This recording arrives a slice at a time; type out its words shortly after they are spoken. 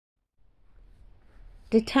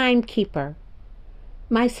The Timekeeper.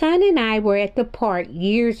 My son and I were at the park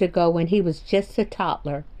years ago when he was just a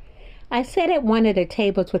toddler. I sat at one of the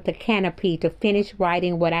tables with the canopy to finish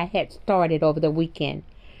writing what I had started over the weekend.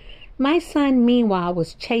 My son, meanwhile,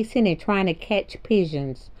 was chasing and trying to catch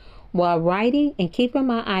pigeons. While writing and keeping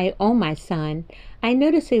my eye on my son, I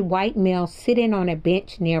noticed a white male sitting on a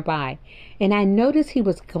bench nearby, and I noticed he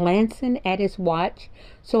was glancing at his watch,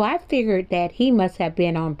 so I figured that he must have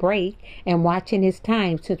been on break and watching his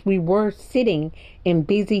time since we were sitting in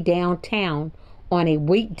busy downtown on a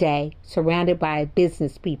weekday surrounded by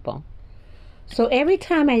business people. So every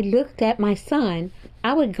time I looked at my son,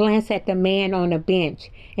 I would glance at the man on the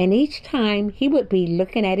bench, and each time he would be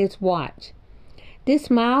looking at his watch.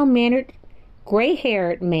 This mild-mannered,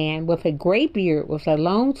 gray-haired man with a gray beard with a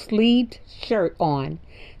long-sleeved shirt on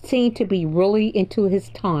seemed to be really into his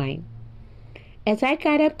time. As I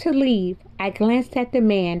got up to leave, I glanced at the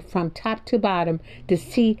man from top to bottom to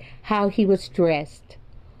see how he was dressed.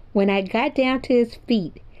 When I got down to his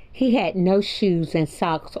feet, he had no shoes and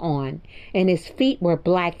socks on, and his feet were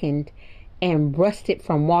blackened and rusted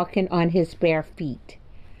from walking on his bare feet.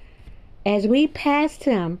 As we passed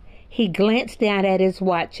him, he glanced down at his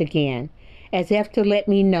watch again, as if to let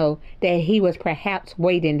me know that he was perhaps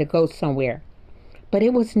waiting to go somewhere. But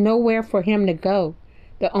it was nowhere for him to go.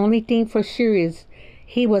 The only thing for sure is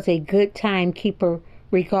he was a good timekeeper,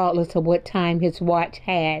 regardless of what time his watch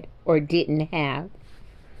had or didn't have.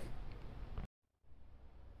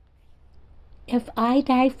 If I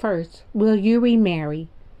die first, will you remarry?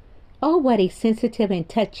 Oh, what a sensitive and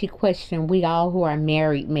touchy question we all who are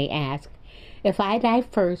married may ask. If I die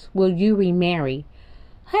first, will you remarry?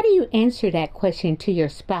 How do you answer that question to your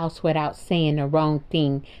spouse without saying the wrong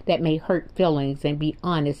thing that may hurt feelings and be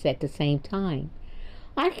honest at the same time?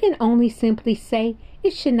 I can only simply say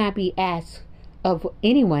it should not be asked of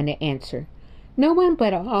anyone to answer. No one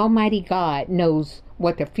but Almighty God knows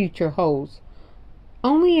what the future holds.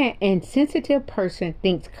 Only an insensitive person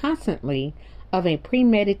thinks constantly of a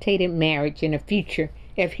premeditated marriage in the future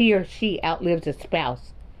if he or she outlives a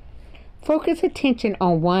spouse. Focus attention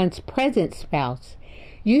on one's present spouse.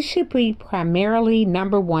 You should be primarily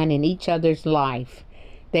number one in each other's life,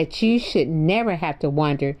 that you should never have to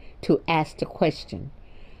wonder to ask the question.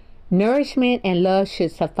 Nourishment and love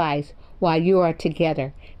should suffice while you are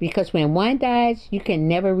together, because when one dies, you can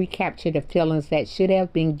never recapture the feelings that should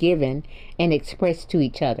have been given and expressed to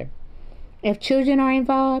each other. If children are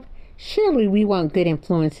involved, surely we want good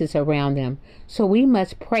influences around them, so we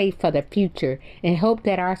must pray for the future and hope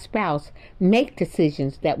that our spouse make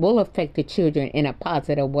decisions that will affect the children in a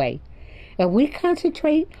positive way. If we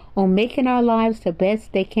concentrate on making our lives the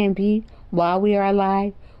best they can be while we are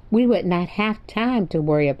alive, we would not have time to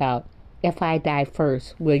worry about, if I die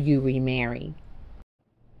first, will you remarry?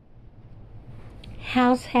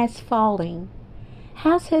 House has fallen.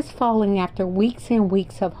 House has fallen after weeks and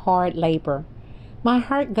weeks of hard labor. My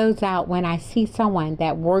heart goes out when I see someone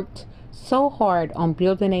that worked so hard on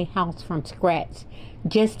building a house from scratch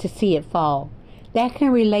just to see it fall. That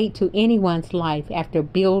can relate to anyone's life after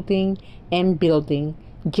building and building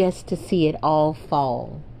just to see it all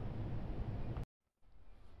fall.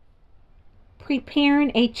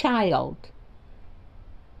 Preparing a child.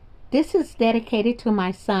 This is dedicated to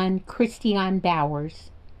my son, Christian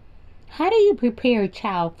Bowers. How do you prepare a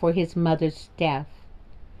child for his mother's death?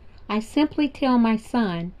 I simply tell my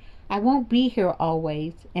son, I won't be here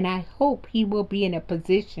always, and I hope he will be in a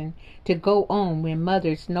position to go on when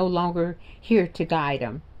mother's no longer here to guide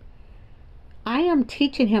him. I am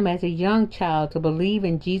teaching him as a young child to believe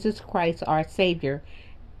in Jesus Christ, our Savior,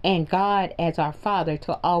 and God as our Father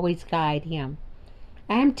to always guide him.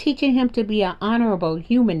 I am teaching him to be an honorable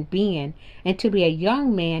human being and to be a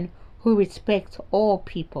young man who respects all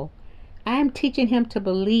people. I am teaching him to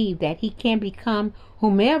believe that he can become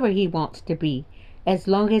whomever he wants to be, as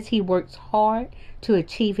long as he works hard to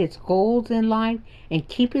achieve his goals in life and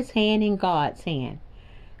keep his hand in God's hand.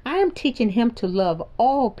 I am teaching him to love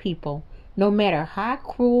all people, no matter how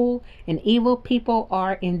cruel and evil people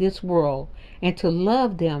are in this world, and to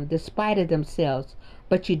love them despite of themselves,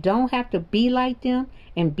 but you don't have to be like them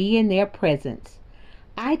and be in their presence.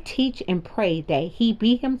 I teach and pray that he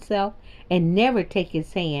be himself and never take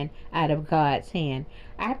his hand out of God's hand.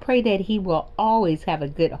 I pray that he will always have a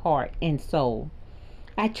good heart and soul.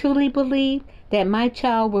 I truly believe that my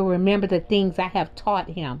child will remember the things I have taught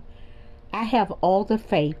him. I have all the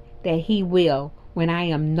faith that he will when I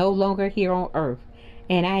am no longer here on earth,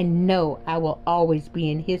 and I know I will always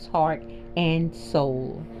be in his heart and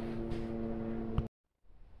soul.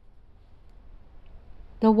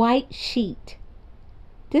 The White Sheet.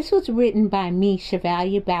 This was written by me,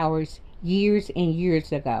 Chevalia Bowers, years and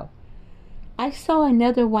years ago. I saw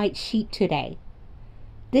another white sheet today.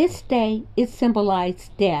 This day it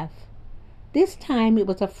symbolized death. This time it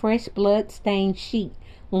was a fresh blood-stained sheet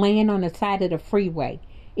laying on the side of the freeway.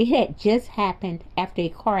 It had just happened after a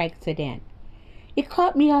car accident. It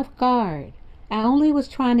caught me off guard. I only was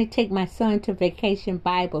trying to take my son to vacation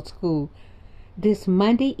Bible school this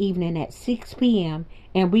Monday evening at 6 p.m.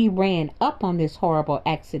 and we ran up on this horrible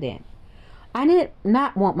accident. I did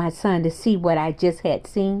not want my son to see what I just had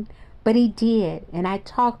seen, but he did, and I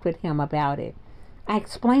talked with him about it. I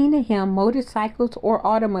explained to him motorcycles or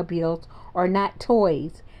automobiles are not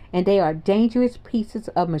toys, and they are dangerous pieces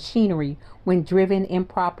of machinery when driven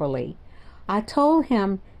improperly. I told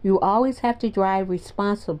him you always have to drive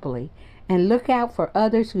responsibly and look out for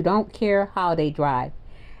others who don't care how they drive.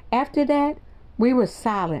 After that, we were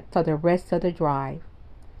silent for the rest of the drive.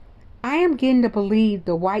 I am getting to believe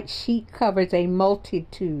the white sheet covers a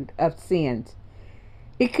multitude of sins.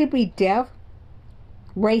 It could be death,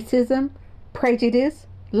 racism, prejudice,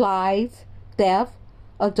 lies, theft,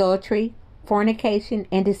 adultery, fornication,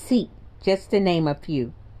 and deceit, just to name a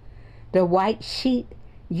few. The white sheet,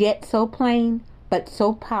 yet so plain, but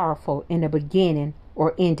so powerful in the beginning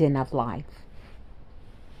or ending of life.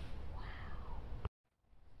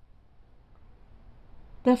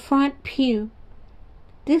 The front pew.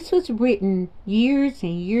 This was written years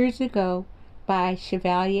and years ago by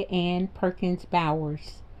Chevalia and Perkins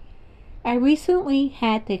Bowers. I recently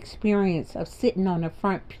had the experience of sitting on the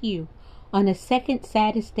front pew on the second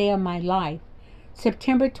saddest day of my life,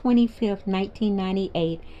 September 25th,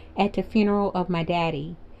 1998, at the funeral of my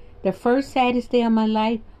daddy. The first saddest day of my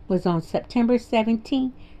life was on September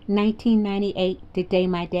 17th, 1998, the day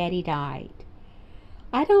my daddy died.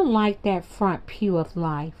 I don't like that front pew of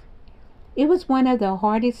life. It was one of the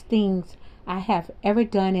hardest things I have ever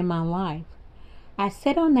done in my life. I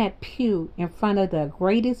sat on that pew in front of the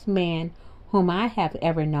greatest man whom I have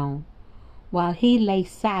ever known, while he lay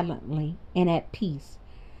silently and at peace.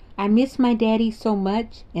 I miss my daddy so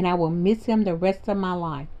much, and I will miss him the rest of my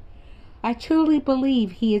life. I truly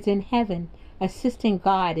believe he is in heaven, assisting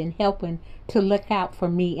God and helping to look out for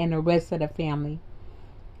me and the rest of the family.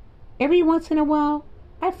 Every once in a while,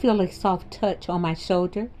 I feel a soft touch on my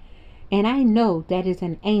shoulder, and I know that is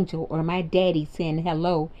an angel or my daddy saying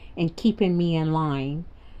hello and keeping me in line.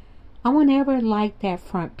 I will never like that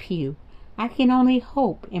front pew. I can only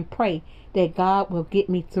hope and pray that God will get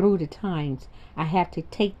me through the times I have to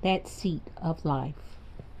take that seat of life.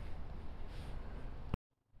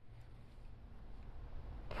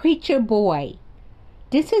 Preacher Boy.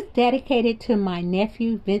 This is dedicated to my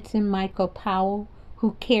nephew Vincent Michael Powell,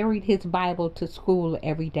 who carried his Bible to school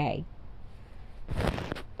every day.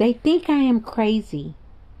 They think I am crazy.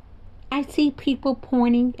 I see people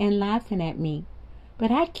pointing and laughing at me, but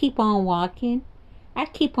I keep on walking. I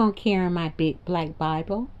keep on carrying my big black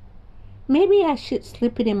Bible. Maybe I should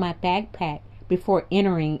slip it in my backpack before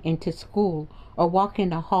entering into school or walking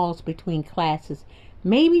the halls between classes.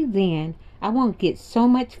 Maybe then I won't get so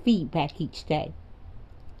much feedback each day.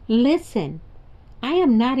 Listen, I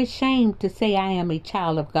am not ashamed to say I am a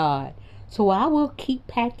child of God, so I will keep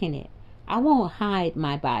packing it. I won't hide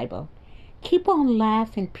my Bible. Keep on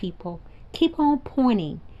laughing, people. Keep on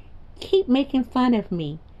pointing. Keep making fun of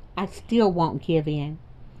me. I still won't give in.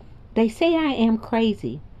 They say I am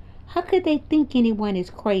crazy. How could they think anyone is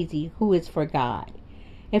crazy who is for God?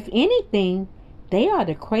 If anything, they are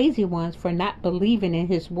the crazy ones for not believing in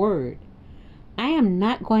His Word. I am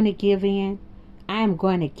not going to give in. I am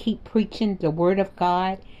going to keep preaching the Word of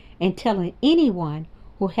God and telling anyone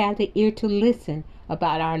who has the ear to listen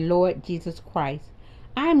about our Lord Jesus Christ.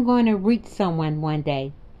 I am going to reach someone one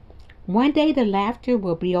day. One day the laughter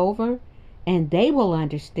will be over and they will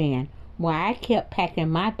understand why I kept packing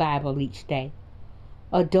my Bible each day.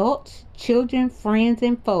 Adults, children, friends,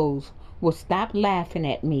 and foes will stop laughing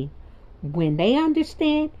at me when they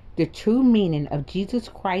understand the true meaning of Jesus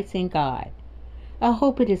Christ and God. I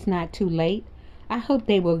hope it is not too late. I hope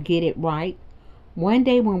they will get it right. One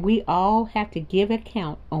day when we all have to give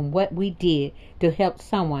account on what we did to help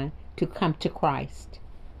someone to come to Christ.